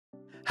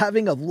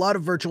Having a lot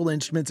of virtual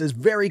instruments is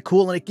very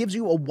cool and it gives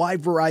you a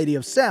wide variety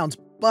of sounds,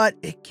 but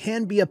it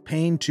can be a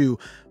pain to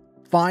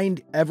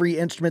find every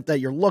instrument that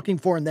you're looking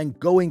for and then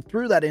going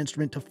through that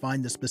instrument to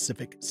find the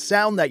specific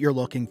sound that you're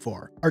looking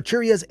for.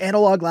 Arturia's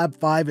Analog Lab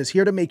 5 is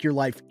here to make your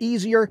life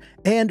easier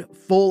and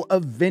full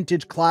of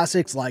vintage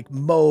classics like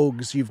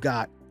Moogs. You've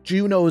got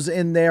Junos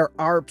in there,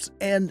 ARPs,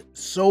 and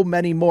so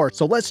many more.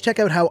 So let's check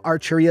out how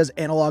Arturia's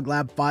Analog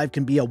Lab 5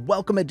 can be a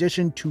welcome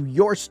addition to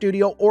your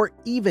studio or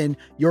even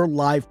your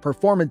live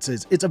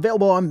performances. It's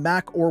available on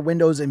Mac or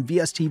Windows in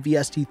VST,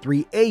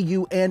 VST3,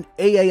 AU, and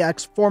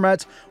AAX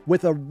formats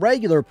with a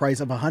regular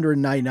price of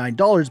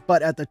 $199,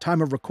 but at the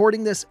time of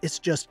recording this, it's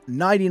just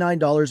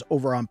 $99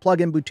 over on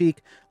Plugin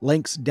Boutique.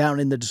 Links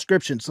down in the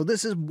description. So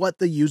this is what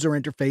the user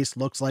interface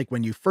looks like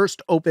when you first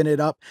open it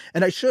up.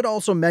 And I should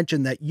also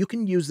mention that you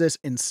can use this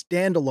in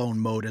standalone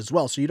mode as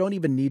well. So you don't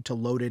even need to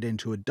load it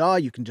into a DAW.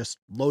 You can just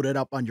load it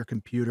up on your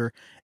computer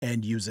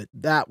and use it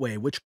that way,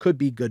 which could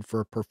be good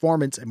for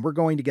performance. And we're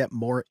going to get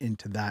more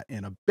into that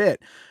in a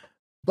bit.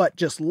 But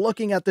just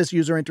looking at this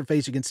user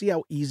interface, you can see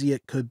how easy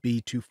it could be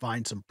to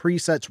find some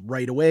presets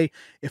right away.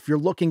 If you're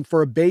looking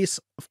for a bass,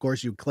 of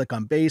course, you click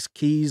on bass,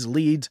 keys,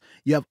 leads.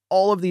 You have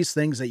all of these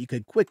things that you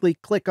could quickly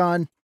click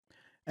on,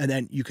 and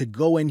then you could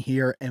go in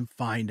here and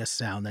find a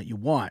sound that you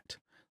want.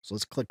 So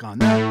let's click on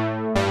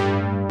that.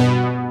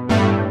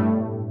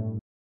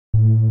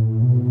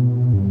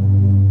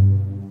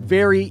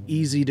 Very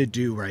easy to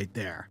do right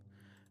there.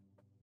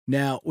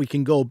 Now we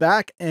can go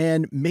back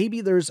and maybe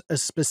there's a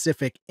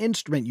specific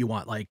instrument you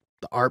want, like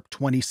the ARP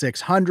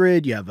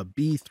 2600, you have a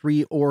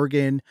B3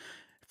 organ.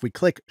 If we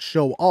click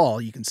show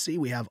all, you can see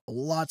we have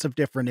lots of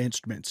different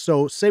instruments.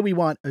 So say we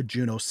want a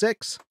Juno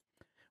 6,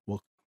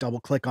 we'll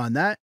double click on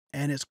that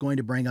and it's going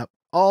to bring up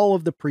all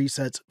of the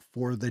presets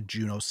for the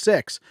Juno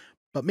 6.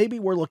 But maybe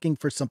we're looking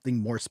for something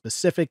more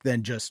specific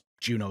than just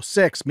Juno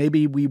 6.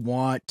 Maybe we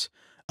want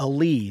a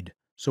lead.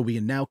 So we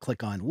can now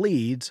click on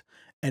leads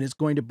and it's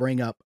going to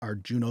bring up our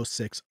Juno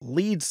 6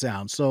 lead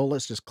sound. So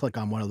let's just click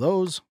on one of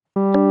those.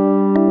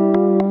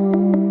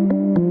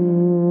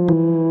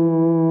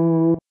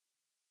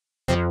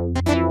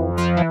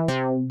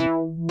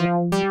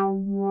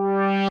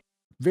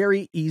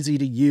 Very easy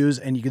to use,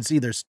 and you can see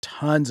there's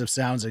tons of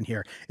sounds in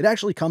here. It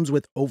actually comes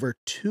with over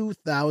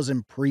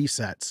 2,000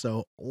 presets,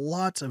 so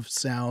lots of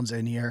sounds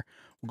in here.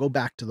 We'll go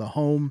back to the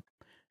home,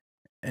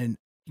 and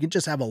you can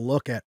just have a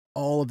look at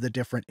all of the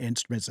different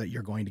instruments that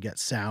you're going to get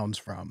sounds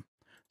from.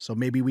 So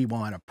maybe we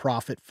want a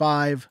Prophet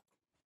 5.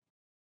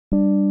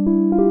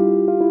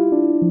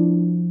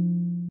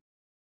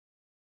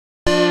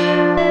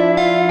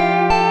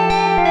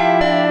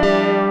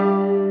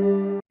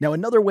 Now,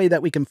 another way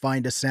that we can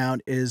find a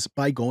sound is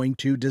by going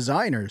to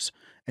designers.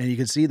 And you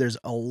can see there's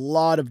a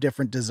lot of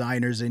different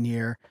designers in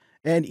here.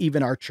 And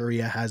even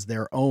Arturia has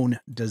their own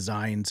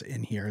designs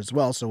in here as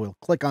well. So we'll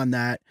click on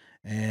that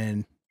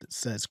and it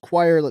says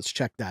choir. Let's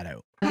check that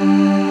out.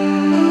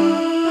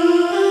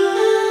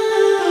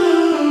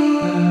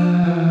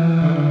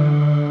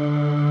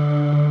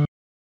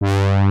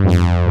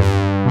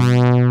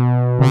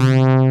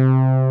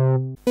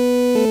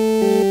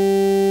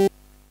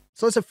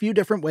 So it's a few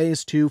different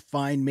ways to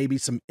find maybe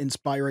some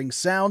inspiring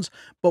sounds,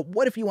 but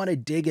what if you want to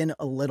dig in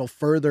a little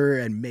further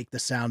and make the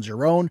sounds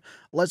your own?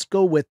 Let's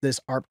go with this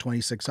ARP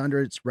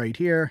 2600. It's right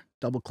here.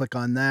 Double click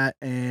on that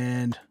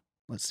and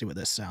let's see what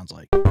this sounds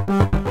like.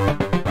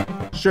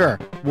 Sure,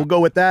 we'll go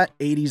with that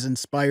 80s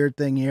inspired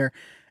thing here.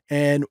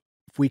 And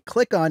if we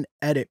click on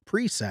edit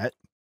preset,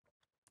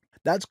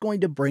 that's going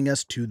to bring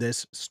us to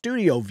this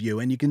studio view.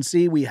 And you can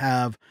see we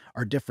have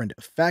our different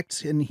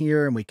effects in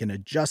here and we can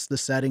adjust the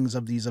settings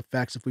of these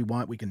effects if we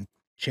want. We can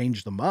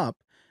change them up.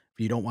 If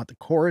you don't want the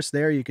chorus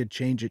there, you could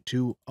change it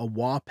to a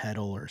wah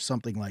pedal or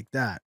something like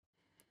that.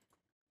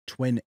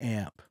 Twin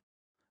amp.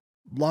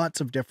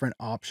 Lots of different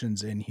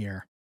options in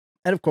here.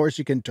 And of course,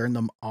 you can turn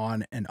them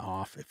on and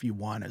off if you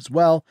want as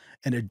well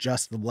and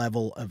adjust the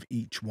level of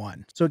each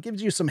one. So it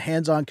gives you some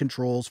hands-on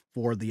controls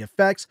for the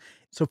effects.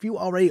 So if you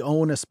already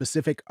own a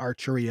specific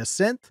Arturia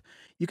synth,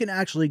 you can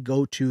actually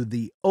go to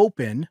the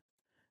open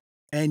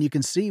and you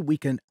can see we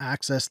can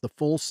access the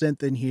full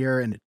synth in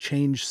here and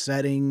change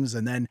settings.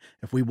 And then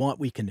if we want,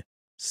 we can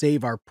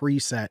save our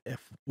preset.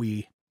 If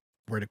we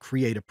were to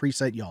create a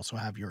preset, you also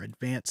have your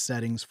advanced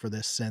settings for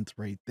this synth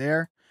right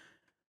there.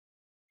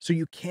 So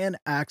you can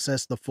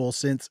access the full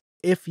synths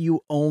if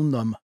you own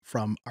them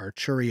from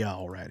Arturia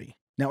already.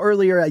 Now,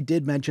 earlier I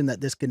did mention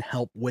that this can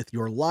help with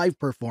your live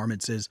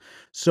performances.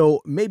 So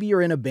maybe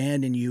you're in a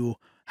band and you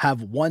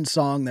have one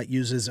song that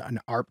uses an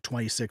ARP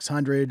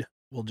 2600.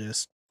 We'll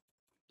just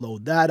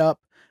load that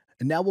up.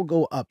 And now we'll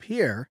go up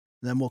here.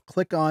 Then we'll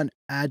click on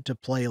Add to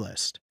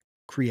Playlist.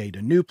 Create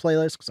a new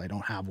playlist because I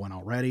don't have one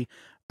already.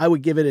 I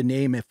would give it a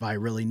name if I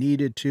really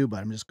needed to,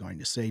 but I'm just going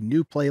to say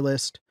New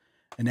Playlist.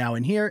 And now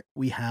in here,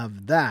 we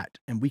have that,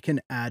 and we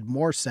can add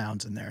more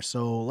sounds in there.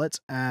 So let's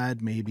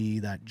add maybe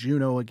that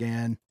Juno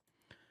again,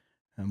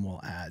 and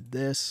we'll add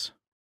this.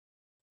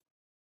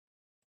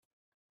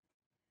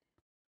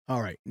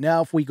 All right,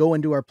 now if we go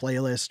into our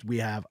playlist, we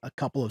have a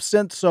couple of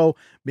synths. So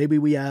maybe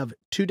we have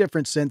two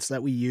different synths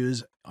that we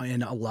use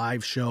in a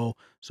live show.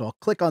 So I'll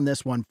click on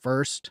this one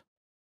first.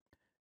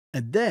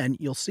 And then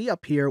you'll see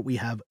up here, we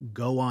have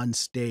Go on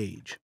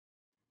Stage.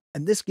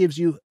 And this gives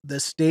you the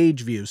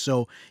stage view.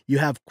 So you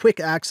have quick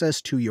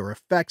access to your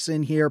effects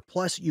in here.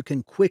 Plus you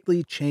can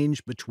quickly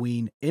change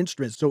between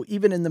instruments. So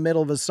even in the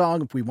middle of a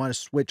song, if we want to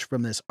switch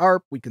from this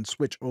ARP, we can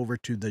switch over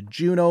to the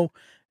Juno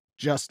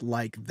just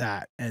like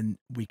that. And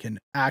we can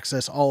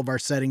access all of our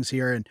settings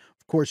here. And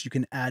of course, you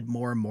can add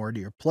more and more to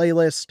your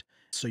playlist.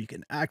 So you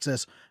can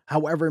access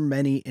however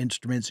many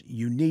instruments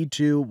you need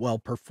to while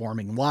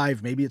performing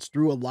live. Maybe it's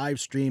through a live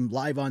stream,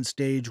 live on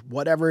stage,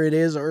 whatever it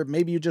is, or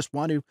maybe you just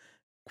want to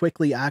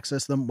quickly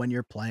access them when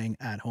you're playing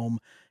at home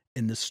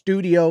in the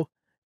studio.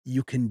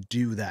 You can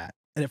do that.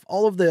 And if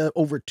all of the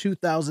over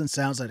 2,000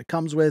 sounds that it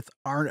comes with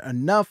aren't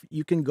enough,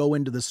 you can go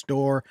into the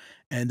store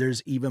and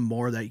there's even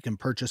more that you can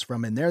purchase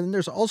from in there. And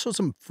there's also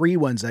some free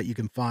ones that you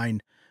can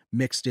find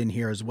mixed in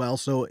here as well.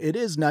 So it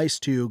is nice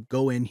to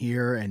go in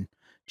here and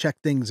check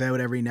things out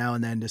every now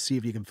and then to see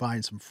if you can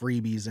find some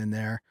freebies in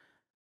there.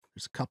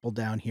 There's a couple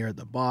down here at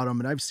the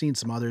bottom, and I've seen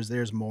some others.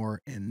 There's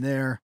more in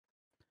there.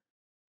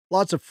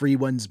 Lots of free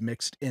ones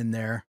mixed in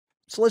there.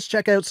 So let's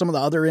check out some of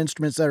the other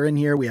instruments that are in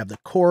here. We have the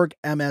Korg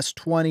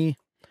MS-20.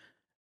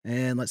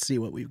 And let's see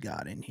what we've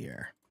got in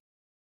here.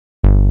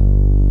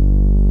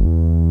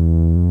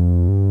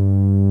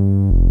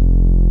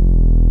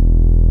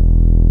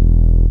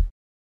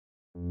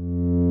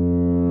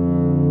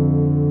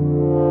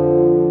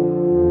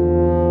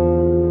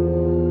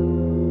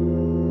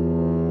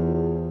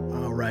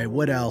 All right,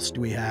 what else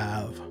do we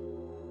have?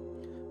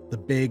 The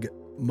big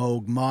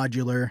Moog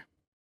Modular.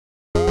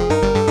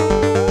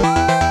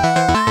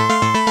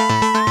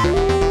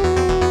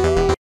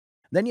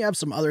 Then you have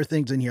some other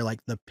things in here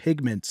like the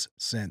Pigments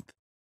synth.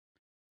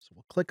 So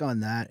we'll click on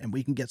that and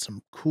we can get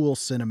some cool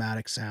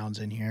cinematic sounds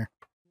in here.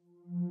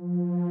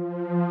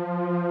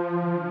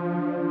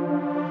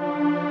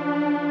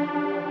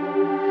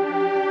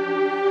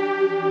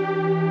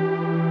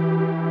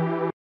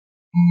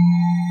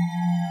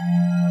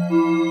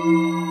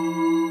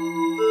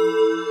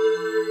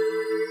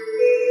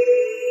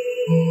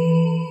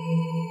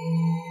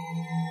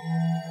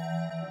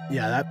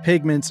 Yeah, that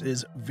Pigments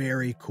is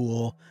very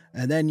cool.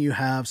 And then you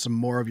have some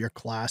more of your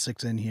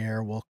classics in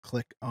here. We'll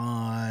click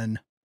on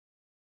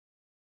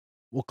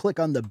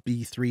the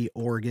B3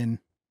 organ.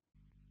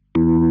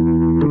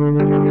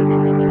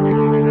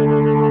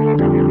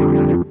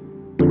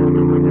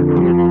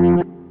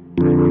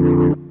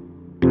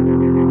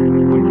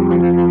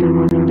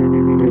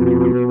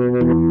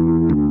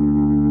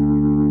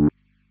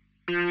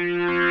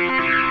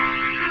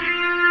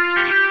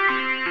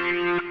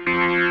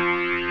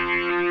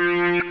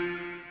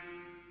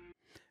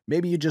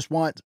 Maybe you just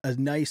want a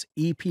nice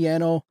E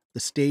piano. The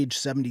Stage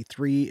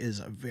 73 is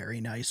a very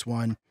nice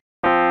one.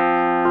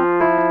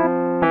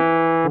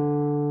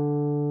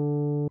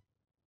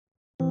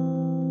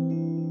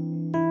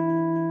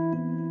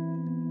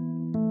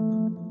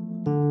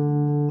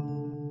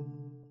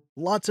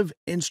 Lots of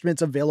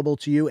instruments available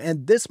to you,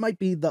 and this might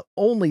be the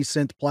only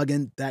synth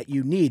plugin that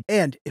you need.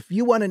 And if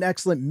you want an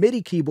excellent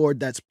MIDI keyboard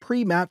that's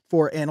pre-mapped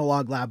for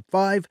Analog Lab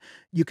 5,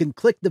 you can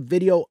click the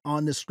video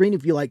on the screen.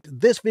 If you liked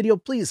this video,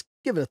 please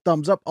give it a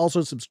thumbs up.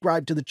 Also,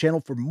 subscribe to the channel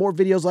for more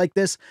videos like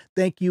this.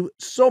 Thank you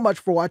so much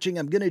for watching.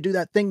 I'm going to do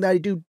that thing that I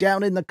do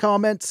down in the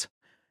comments.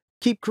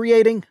 Keep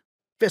creating.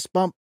 Fist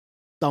bump.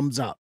 Thumbs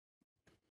up.